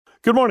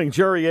Good morning.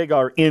 Jerry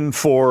Agar in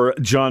for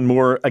John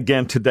Moore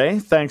again today.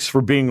 Thanks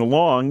for being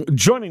along.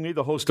 Joining me,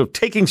 the host of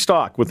Taking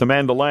Stock with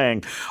Amanda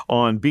Lang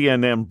on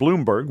BNN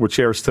Bloomberg, which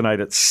airs tonight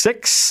at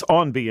 6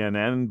 on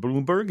BNN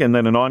Bloomberg, and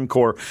then an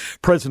encore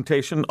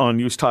presentation on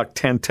News Talk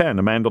 1010.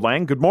 Amanda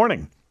Lang, good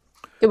morning.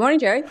 Good morning,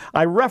 Jerry.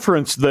 I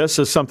referenced this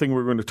as something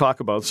we're going to talk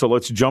about, so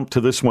let's jump to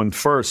this one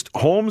first.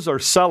 Homes are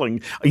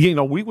selling. You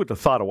know, we would have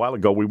thought a while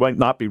ago we might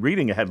not be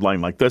reading a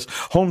headline like this.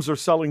 Homes are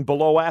selling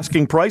below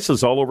asking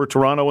prices all over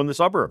Toronto and the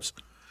suburbs.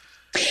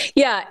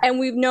 Yeah, and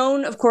we've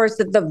known, of course,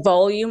 that the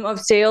volume of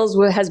sales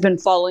has been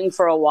falling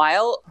for a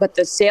while, but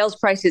the sales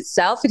price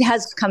itself, it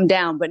has come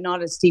down, but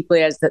not as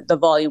steeply as the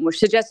volume, which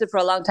suggested for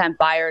a long time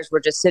buyers were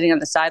just sitting on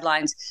the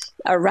sidelines,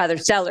 or rather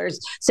sellers,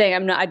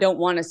 saying, I don't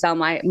want to sell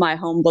my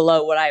home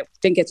below what I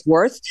think it's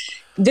worth.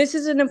 This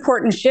is an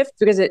important shift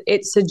because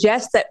it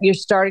suggests that you're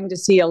starting to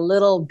see a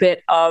little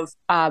bit of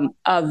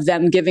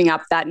them giving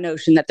up that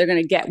notion that they're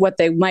going to get what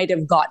they might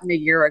have gotten a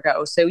year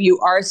ago. So you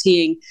are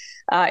seeing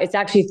it's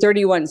actually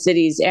 31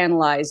 cities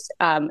analyzed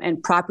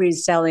and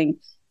properties selling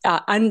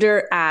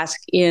under ask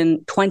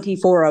in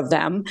 24 of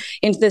them.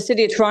 In the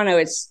city of Toronto,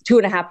 it's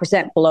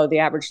 2.5% below the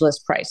average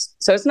list price.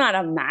 So it's not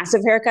a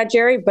massive haircut,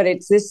 Jerry, but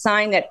it's this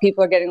sign that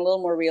people are getting a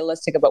little more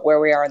realistic about where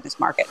we are in this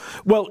market.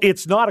 Well,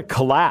 it's not a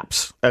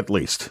collapse, at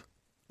least.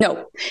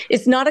 No,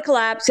 it's not a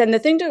collapse. And the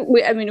thing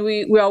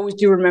we always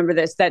do remember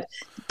this, that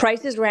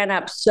prices ran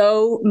up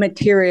so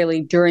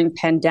materially during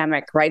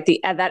pandemic, right?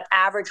 That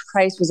average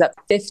price was up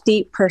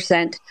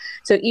 50%.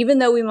 So even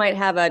though we might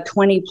have a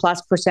 20+%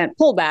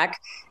 pullback,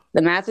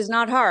 the math is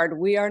not hard.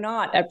 We are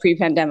not at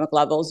pre-pandemic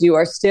levels. You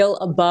are still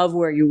above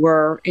where you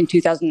were in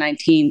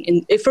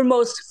 2019 for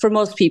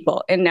most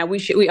people. And now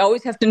we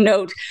always have to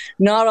note,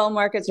 not all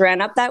markets ran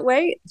up that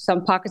way.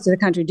 Some pockets of the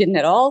country didn't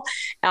at all,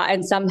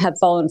 and some have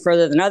fallen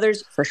further than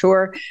others, for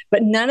sure.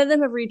 But none of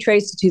them have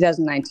retraced to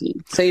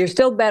 2019. So you're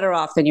still better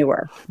off than you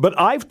were. But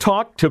I've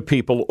talked to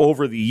people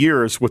over the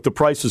years with the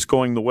prices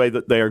going the way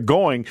that they are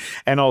going,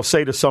 and I'll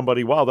say to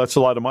somebody, wow, that's a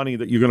lot of money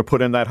that you're going to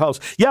put in that house.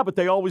 Yeah, but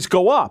they always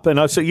go up. And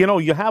I say,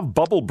 you have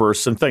bubble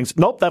bursts and things.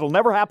 Nope, that'll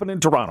never happen in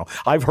Toronto.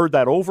 I've heard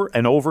that over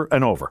and over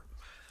and over.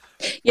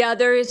 Yeah,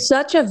 there is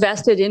such a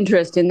vested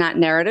interest in that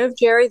narrative,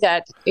 Jerry,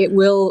 that it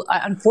will,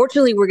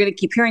 unfortunately, we're going to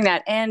keep hearing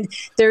that. And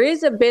there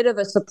is a bit of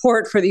a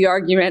support for the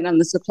argument on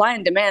the supply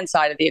and demand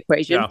side of the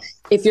equation. Yeah.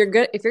 If you're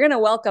going to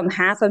welcome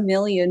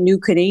 500,000 new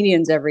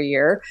Canadians every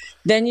year,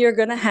 then you're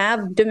going to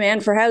have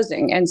demand for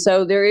housing. And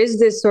so there is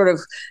this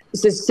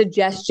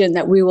suggestion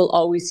that we will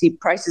always see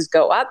prices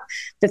go up.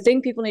 The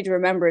thing people need to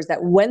remember is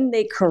that when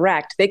they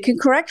can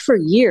correct for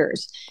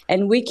years,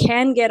 and we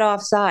can get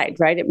offside,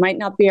 right? It might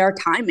not be our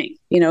timing.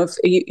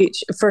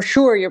 For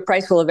sure, your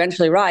price will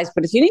eventually rise.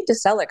 But if you need to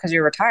sell it because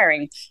you're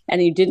retiring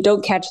and you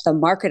don't catch the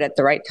market at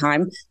the right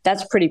time,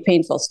 that's pretty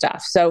painful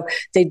stuff. So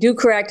they do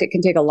correct. It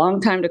can take a long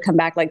time to come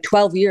back, like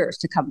 12 years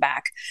to come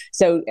back.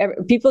 So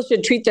people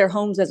should treat their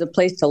homes as a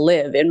place to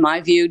live. In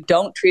my view,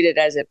 don't treat it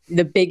as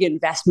the big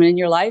investment in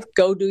your life.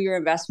 Go do your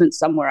investment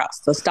somewhere else.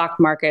 The stock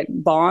market,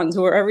 bonds,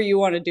 wherever you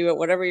want to do it,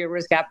 whatever your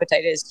risk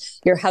appetite is,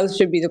 your house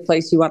should be the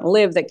place you want to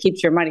live that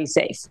keeps your money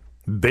safe.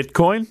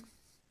 Bitcoin?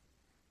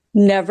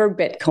 Never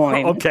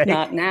Bitcoin. Okay.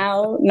 Not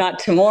now, not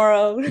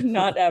tomorrow,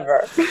 not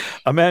ever.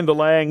 Amanda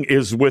Lang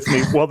is with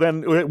me. Well,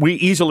 then we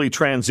easily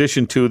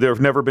transition to there have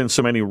never been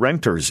so many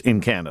renters in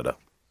Canada.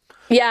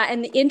 Yeah,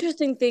 and the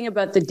interesting thing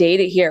about the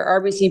data here,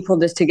 RBC pulled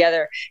this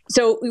together.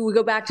 So we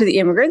go back to the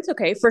immigrants.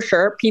 Okay, for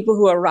sure. People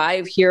who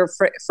arrive here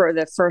for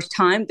the first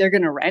time, they're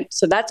going to rent.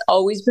 So that's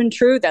always been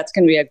true. That's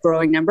going to be a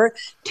growing number.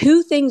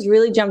 Two things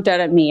really jumped out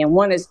at me. And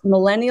one is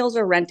millennials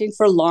are renting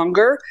for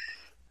longer.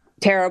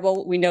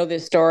 Terrible. We know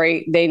this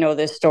story. They know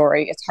this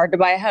story. It's hard to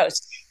buy a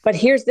house. But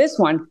here's this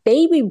one.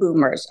 Baby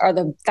boomers are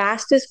the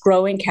fastest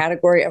growing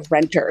category of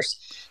renters.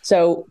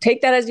 So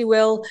take that as you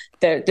will.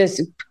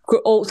 This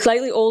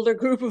slightly older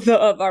group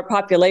of our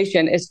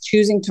population is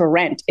choosing to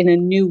rent in a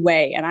new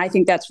way. And I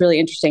think that's really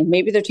interesting.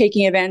 Maybe they're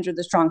taking advantage of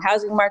the strong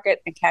housing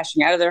market and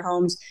cashing out of their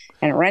homes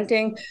and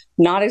renting.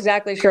 Not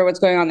exactly sure what's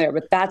going on there,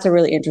 but that's a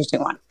really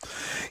interesting one.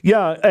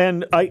 Yeah,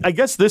 and I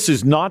guess this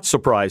is not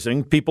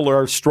surprising. People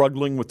are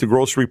struggling with the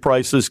grocery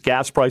prices,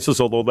 gas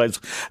prices, although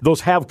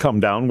those have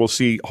come down. We'll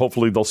see.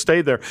 Hopefully they'll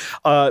stay there.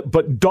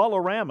 But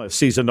Dollarama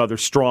sees another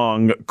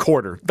strong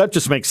quarter. That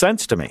just makes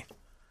sense to me.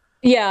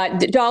 Yeah,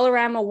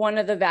 Dollarama, one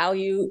of the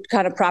value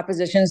kind of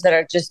propositions that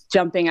are just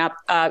jumping up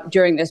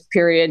during this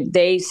period,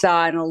 they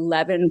saw an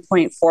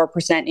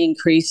 11.4%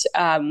 increase.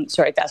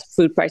 That's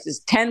food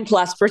prices,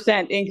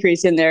 10+%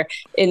 increase in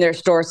their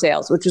store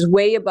sales, which is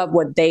way above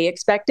what they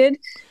expected.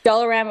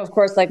 Dollarama, of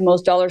course, like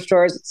most dollar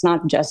stores, it's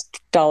not just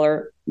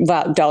dollar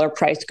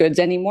priced goods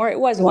anymore. It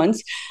was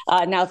once.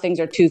 Now things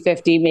are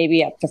 $2.50,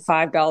 maybe up to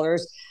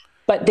 $5.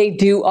 but they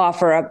do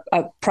offer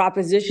a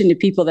proposition to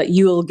people that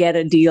you will get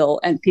a deal,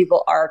 and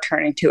people are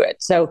turning to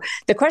it. So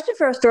the question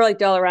for a store like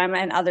Dollarama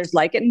and others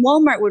like it, and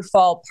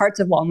parts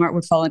of Walmart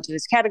would fall into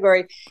this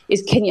category,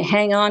 is can you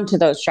hang on to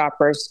those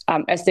shoppers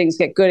as things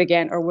get good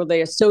again, or will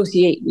they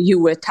associate you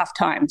with tough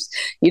times?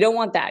 You don't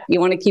want that. You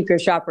want to keep your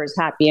shoppers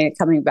happy and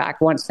coming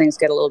back once things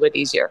get a little bit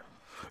easier.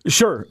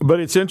 Sure, but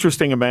it's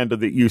interesting, Amanda,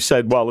 that you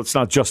said, well, it's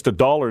not just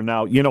 $1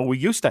 now. We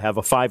used to have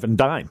a 5 and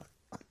dime.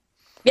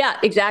 Yeah,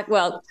 exactly.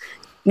 Well,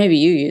 maybe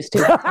you used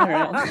to. I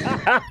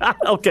don't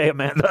know. Okay,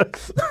 Amanda.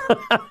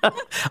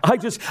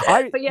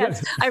 But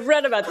yes, I've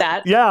read about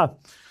that. Yeah.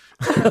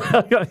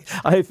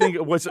 I think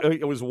it was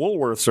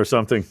Woolworths or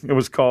something. It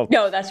was called.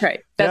 No, that's right.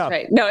 That's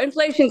right. No,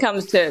 inflation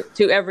comes to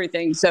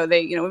everything. So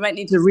we might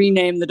need to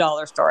rename the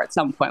dollar store at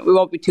some point. We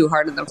won't be too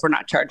hard on them for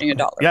not charging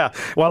 $1. Yeah.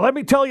 Well, let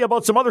me tell you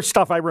about some other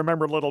stuff I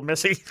remember, little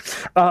Missy.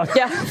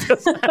 Yeah.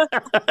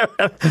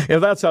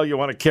 If that's how you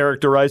want to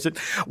characterize it.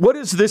 What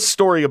is this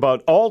story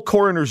about? All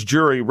coroner's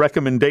jury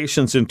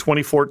recommendations in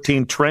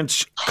 2014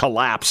 trench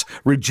collapse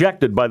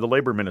rejected by the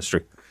Labor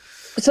Ministry.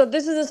 So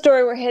this is a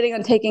story we're hitting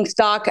on Taking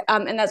Stock,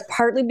 and that's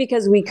partly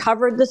because we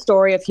covered the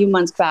story a few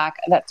months back,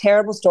 that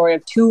terrible story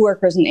of 2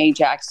 workers in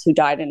Ajax who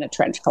died in a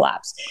trench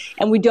collapse.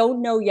 And we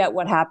don't know yet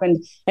what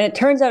happened, and it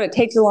turns out it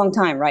takes a long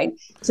time, right?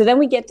 So then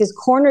we get this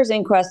coroner's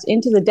inquest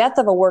into the death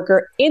of a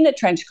worker in the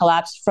trench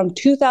collapse from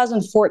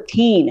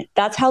 2014.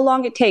 That's how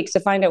long it takes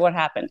to find out what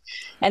happened.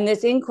 And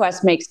this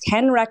inquest makes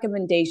 10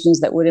 recommendations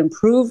that would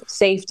improve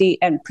safety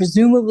and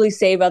presumably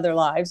save other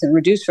lives and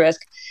reduce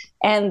risk.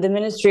 And the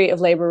Ministry of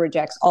Labor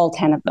rejects all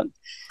 10 of them.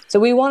 So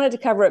we wanted to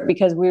cover it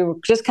because we were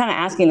just kind of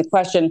asking the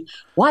question,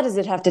 why does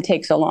it have to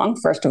take so long,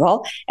 first of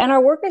all? And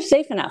are workers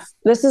safe enough?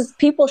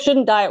 People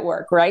shouldn't die at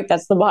work, right?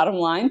 That's the bottom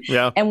line.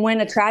 Yeah. And when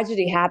a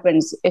tragedy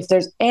happens, if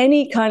there's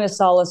any kind of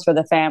solace for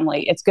the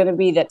family, it's going to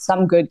be that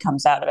some good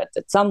comes out of it,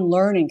 that some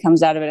learning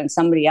comes out of it, and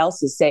somebody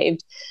else is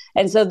saved.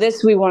 And so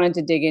this we wanted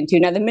to dig into.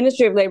 Now, the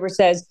Ministry of Labor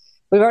says,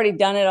 we've already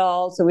done it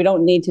all, so we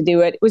don't need to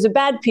do it. It was a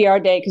bad PR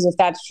day because if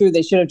that's true,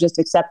 they should have just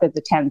accepted the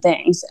 10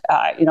 things,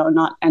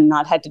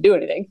 not had to do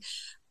anything.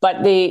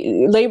 But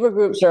the labor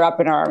groups are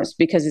up in arms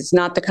because it's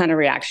not the kind of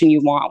reaction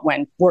you want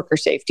when worker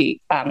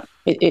safety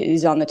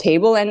is on the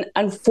table. And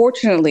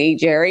unfortunately,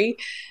 Jerry,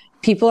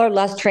 people are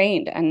less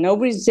trained, and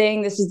nobody's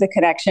saying this is the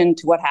connection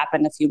to what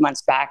happened a few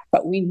months back.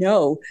 But we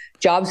know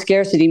job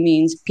scarcity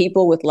means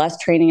people with less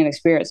training and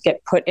experience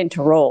get put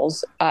into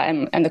roles.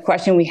 And the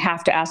question we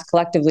have to ask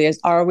collectively is,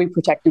 are we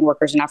protecting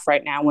workers enough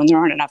right now when there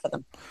aren't enough of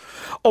them?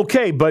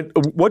 Okay, but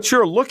what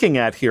you're looking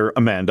at here,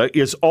 Amanda,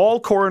 is all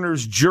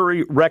coroner's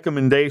jury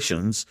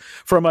recommendations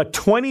from a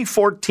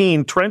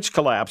 2014 trench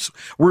collapse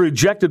were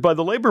rejected by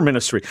the Labor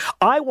Ministry.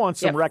 I want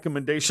some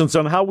recommendations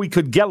on how we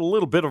could get a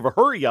little bit of a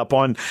hurry up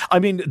on. I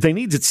mean, they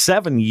needed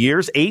 7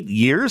 years, 8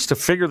 years to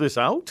figure this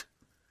out?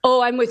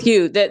 Oh, I'm with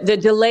you. The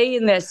delay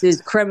in this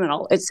is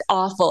criminal. It's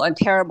awful and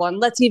terrible. And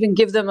let's even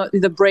give them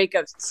the break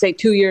of, say,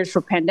 2 years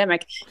for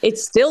pandemic.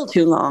 It's still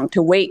too long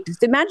to wait.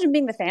 Imagine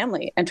being the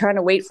family and trying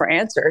to wait for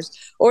answers,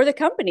 or the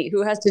company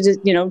who has to just,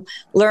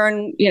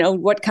 learn,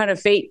 what kind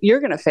of fate you're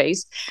going to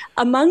face.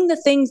 Among the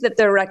things that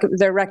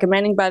they're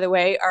recommending, by the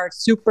way, are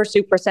super,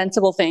 super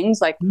sensible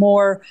things like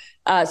more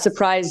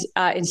surprise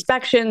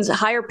inspections,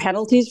 higher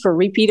penalties for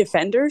repeat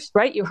offenders,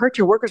 right? You hurt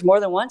your workers more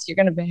than once, you're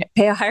going to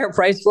pay a higher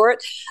price for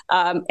it.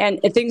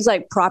 And things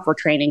like proper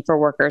training for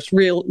workers,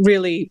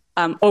 really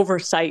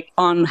oversight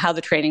on how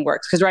the training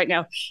works. Because right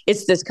now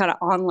it's this kind of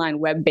online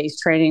web-based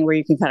training where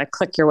you can kind of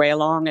click your way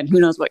along and who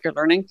knows what you're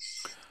learning.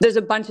 There's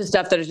a bunch of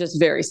stuff that is just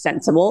very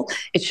sensible.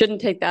 It shouldn't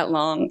take that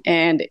long,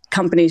 and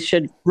companies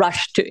should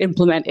rush to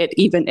implement it,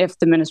 even if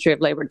the Ministry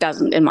of Labor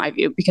doesn't, in my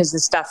view, because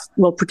this stuff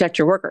will protect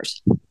your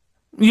workers.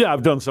 Yeah,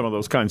 I've done some of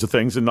those kinds of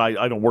things, and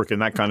I don't work in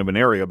that kind of an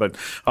area, but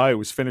I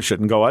always finish it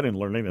and go, I didn't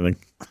learn anything.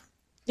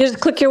 You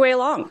just click your way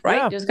along,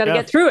 right? You just got to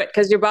get through it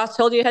because your boss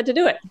told you had to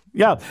do it.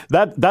 Yeah,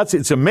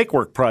 it's a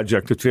make-work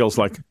project, it feels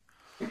like.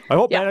 I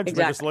hope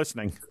management is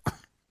listening.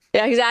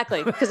 Yeah,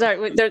 exactly. Because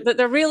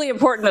they're really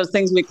important, those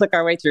things we click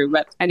our way through.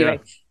 But anyway,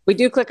 we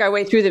do click our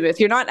way through them. If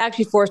you're not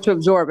actually forced to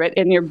absorb it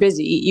and you're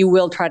busy, you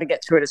will try to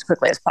get through it as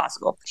quickly as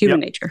possible. Human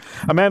nature.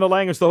 Amanda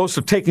Lang is the host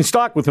of Taking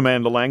Stock with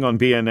Amanda Lang on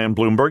BNN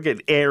Bloomberg. It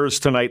airs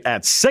tonight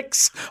at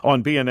 6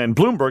 on BNN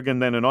Bloomberg,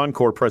 and then an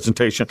encore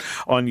presentation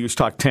on News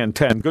Talk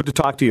 1010. Good to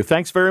talk to you.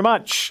 Thanks very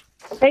much.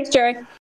 Thanks, Jerry.